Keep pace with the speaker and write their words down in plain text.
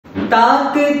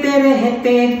ताकते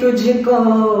रहते तुझको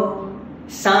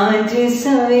सांझ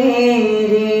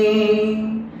सवेरे,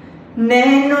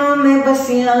 नैनों में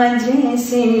बसिया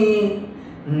जैसे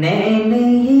नैन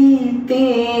ये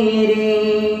तेरे,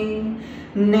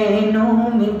 नैनों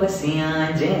में बसिया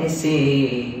जैसे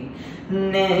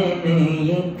नैन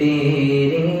ये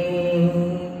तेरे।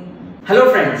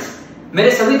 हेलो फ्रेंड्स,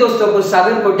 मेरे सभी दोस्तों को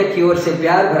सागर कोटक की ओर से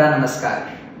प्यार भरा नमस्कार।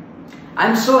 I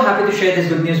am so happy to share this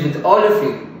good news with all of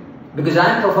you because I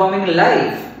am performing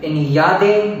live in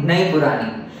Yadein Nayi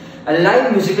Purani, a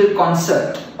live musical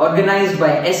concert organized by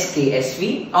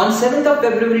SKSV on 7th of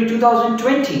February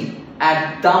 2020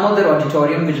 at Damodar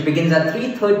Auditorium, which begins at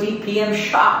 3:30 p.m.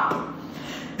 sharp.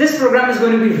 This program is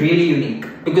going to be really unique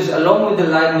because along with the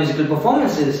live musical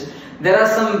performances, there are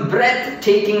some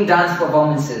breathtaking dance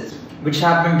performances which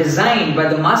have been designed by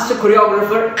the master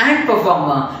choreographer and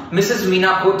performer Mrs.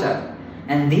 Sagar Kotak.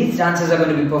 And these dances are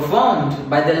going to be performed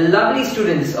by the lovely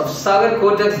students of Sagar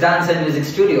Kotak's Dance and Music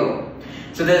Studio.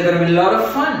 So there's going to be a lot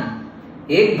of fun.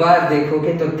 एक बार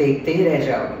देखोगे तो देखते ही रह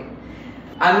जाओगे.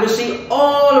 I'm going to see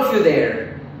all of you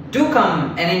there. Do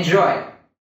come and enjoy.